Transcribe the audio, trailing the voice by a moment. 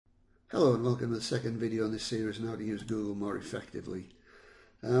Hello and welcome to the second video in this series on how to use Google more effectively.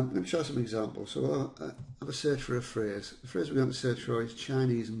 I'm going to show some examples. So I have a search for a phrase. The phrase we're going to search for is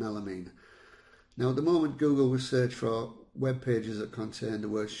Chinese melamine. Now at the moment Google will search for web pages that contain the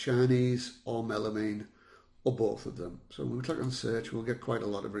words Chinese or melamine or both of them. So when we click on search we'll get quite a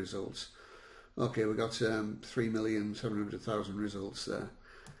lot of results. Okay, we've got 3,700,000 results there.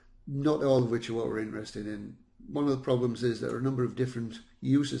 Not all of which are what we're interested in. One of the problems is there are a number of different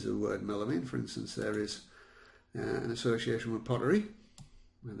uses of the word melamine. For instance, there is an association with pottery,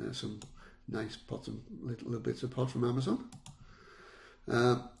 and there's some nice pots and little bits of pot from Amazon.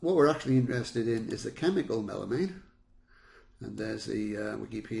 What we're actually interested in is the chemical melamine, and there's the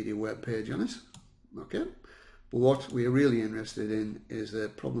Wikipedia web page on it. Okay, but what we're really interested in is the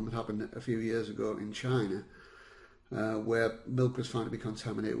problem that happened a few years ago in China, where milk was found to be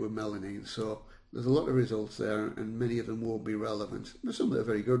contaminated with melamine. So there's a lot of results there, and many of them won't be relevant. There's some that are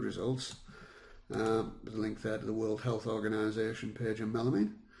very good results. There's a link there to the World Health Organization page on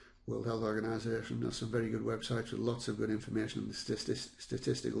melamine. World Health Organization has some very good websites with lots of good information and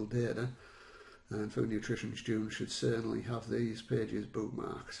statistical data. And Food Nutrition students should certainly have these pages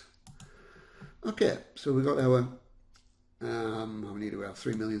bookmarked. Okay, so we've got our, how many do we have?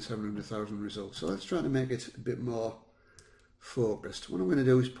 3,700,000 results. So let's try to make it a bit more focused. What I'm going to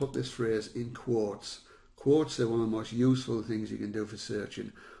do is put this phrase in quotes. Quotes are one of the most useful things you can do for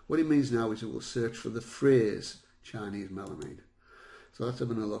searching. What it means now is it will search for the phrase Chinese melamine. So let's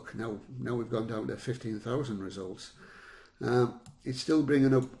have a look. Now we've gone down to 15,000 results. It's still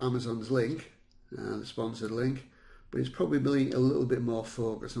bringing up Amazon's link, the sponsored link, but it's probably a little bit more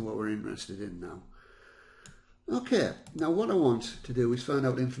focused on what we're interested in now. Okay, now what I want to do is find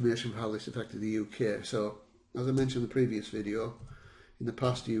out information for how this affected the UK. So as I mentioned in the previous video, in the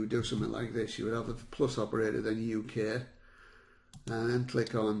past you would do something like this. You would have a plus operator, then UK, and then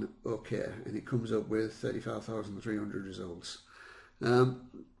click on OK, and it comes up with 35,300 results.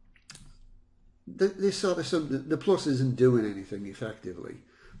 This sort of the plus isn't doing anything effectively.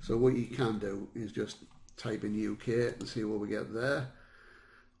 So what you can do is just type in UK and see what we get there.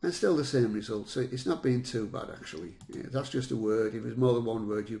 And still the same results. So it's not being too bad actually. Yeah, that's just a word. If it's more than one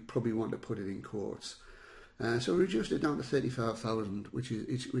word, you probably want to put it in quotes. So we reduced it down to 35,000, which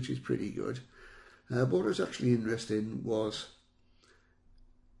is pretty good. But what I was actually interested in was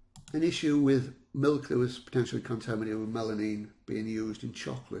an issue with milk that was potentially contaminated with melamine being used in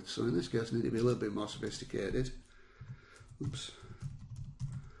chocolate. So in this case, I need to be a little bit more sophisticated. Oops.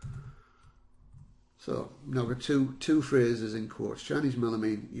 So now we've got two phrases in quotes: Chinese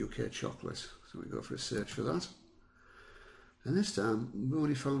melamine, UK chocolate. So we go for a search for that. And this time we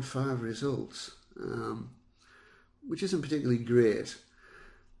only found 5 results. Which isn't particularly great.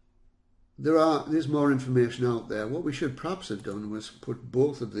 There's more information out there. What we should perhaps have done was put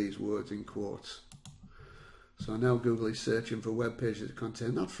both of these words in quotes. So now Google is searching for web pages that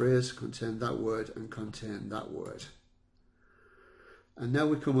contain that phrase, contain that word, and contain that word. And now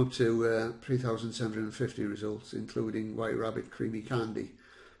we come up to 3,750 results, including White Rabbit Creamy Candy,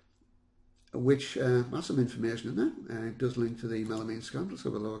 which has some information in there. It does link to the melamine scandal, so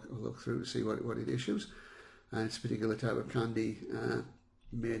we'll look through to see what it issues. And it's a particular type of candy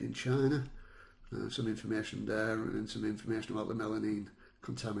made in China. Some information there, and some information about the melamine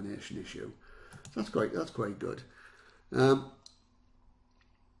contamination issue. So that's quite good.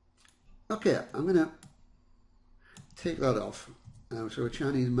 Okay, I'm going to take that off. So a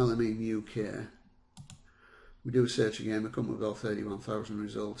Chinese melamine UK. We do a search again. We come up with all 31,000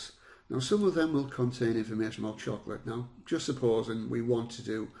 results. Now some of them will contain information about chocolate. Now just supposing we want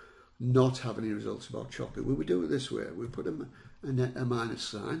to not have any results about chocolate, we would do it this way. We put a minus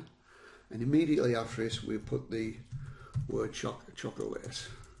sign, and immediately after this we put the word chocolate.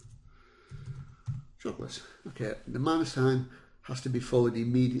 Okay, the minus sign has to be followed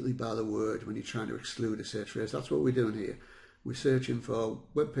immediately by the word when you're trying to exclude a search phrase. That's what we're doing here. We're searching for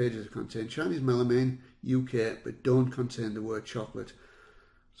web pages that contain Chinese melamine UK but don't contain the word chocolate.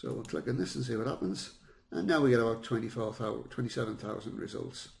 So we'll click on this and see what happens. And now we get about 27,000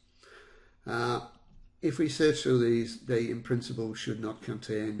 results. If we search through these, they in principle should not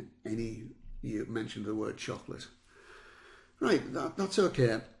contain any mention of the word chocolate. Right, that's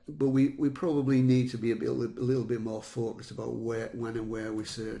okay, but we probably need to be a little bit more focused about when and where we're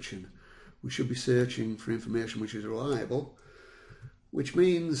searching. We should be searching for information which is reliable, which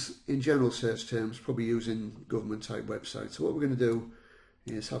means in general search terms probably using government type websites. So what we're going to do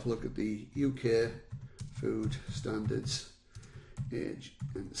is have a look at the UK Food Standards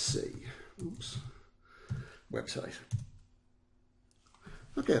Agency website.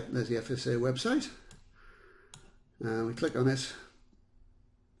 Okay, there's the FSA website. We click on it,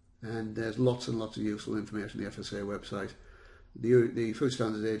 and there's lots and lots of useful information on the FSA website. The Food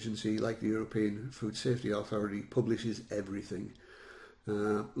Standards Agency, like the European Food Safety Authority, publishes everything.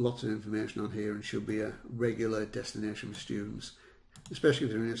 Lots of information on here, and should be a regular destination for students, especially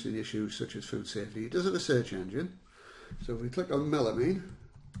if they're interested in issues such as food safety. It does have a search engine, so if we click on melamine,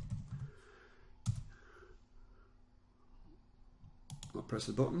 I'll press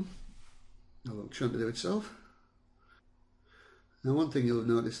the button, it'll try to do itself. Now one thing you'll have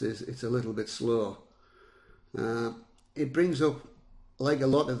noticed is it's a little bit slow. It brings up, like a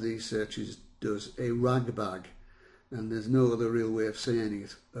lot of these searches does, a ragbag, and there's no other real way of saying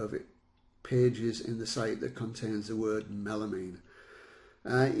it, of it, pages in the site that contains the word melamine.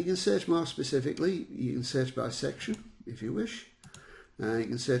 You can search more specifically. You can search by section if you wish. You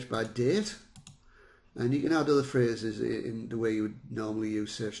can search by date, and you can add other phrases in the way you would normally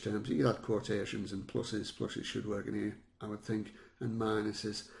use search terms. You can add quotations and pluses. Pluses should work in here, I would think, and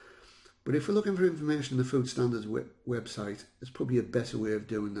minuses. But if we're looking for information on the Food Standards website, there's probably a better way of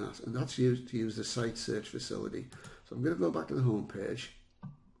doing that, and that's to use the site search facility. So I'm going to go back to the home page.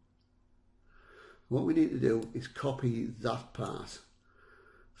 What we need to do is copy that part,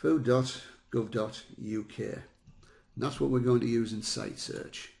 food.gov.uk. And that's what we're going to use in site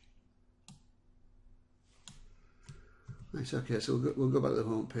search. Right, okay, so we'll go back to the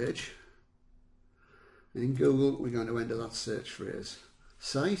home page. In Google, we're going to enter that search phrase,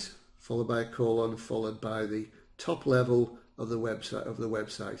 site, followed by a colon, followed by the top level of the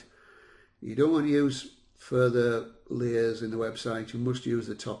website. You don't want to use further layers in the website. You must use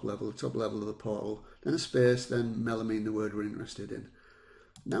the top level of the portal, then a space, then melamine, the word we're interested in.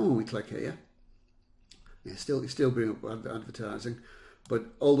 Now when we click here, it's still bringing up advertising, but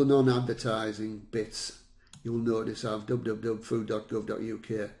all the non-advertising bits you'll notice have www.food.gov.uk,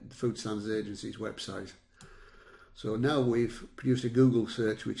 the Food Standards Agency's website. So now we've produced a Google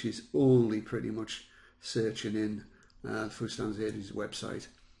search which is only pretty much searching in the Food Standards Agency's website.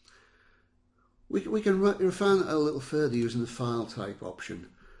 We can refine it a little further using the file type option.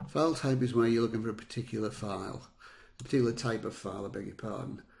 File type is where you're looking for a particular file, a particular type of file, I beg your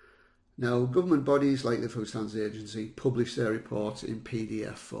pardon. Now, government bodies like the Food Standards Agency publish their reports in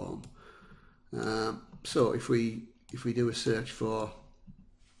PDF form. So if we do a search for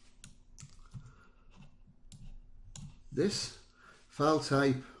this, file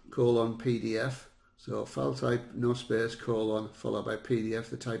type colon PDF, so file type no space colon followed by PDF,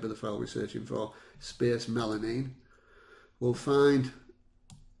 the type of the file we're searching for, space melamine, we'll find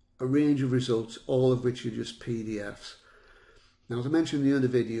a range of results, all of which are just PDFs. Now, as I mentioned in the other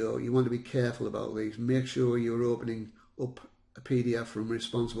video, you want to be careful about these. Make sure you're opening up a PDF from a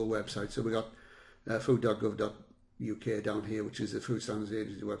responsible website. So we got food.gov.uk down here, which is the Food Standards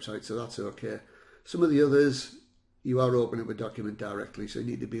Agency website, so that's okay. Some of the others, you are opening up a document directly, so you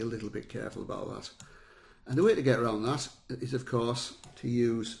need to be a little bit careful about that. And the way to get around that is, of course, to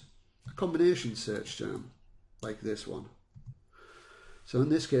use a combination search term, like this one. So in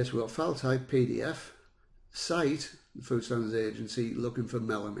this case, we've got file type PDF, site, the Food Standards Agency, looking for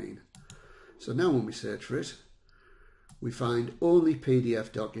melamine. So now when we search for it, we find only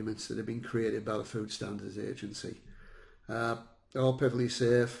PDF documents that have been created by the Food Standards Agency. They're all perfectly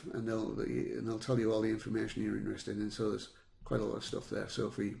safe, and they'll tell you all the information you're interested in. So there's quite a lot of stuff there. So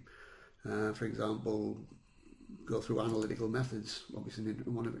if we, for example, go through analytical methods, obviously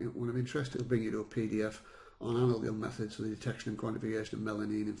one of interest, it'll bring you to a PDF on analytical methods for the detection and quantification of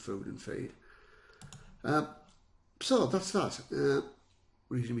melamine in food and feed. So that's that.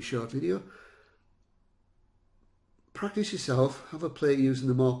 Reasonably short video. Practice yourself, have a play using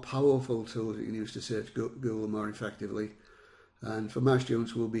the more powerful tools you can use to search Google more effectively. And for my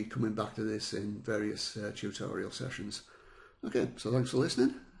students, we'll be coming back to this in various tutorial sessions. Okay, so thanks for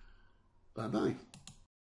listening. Bye bye.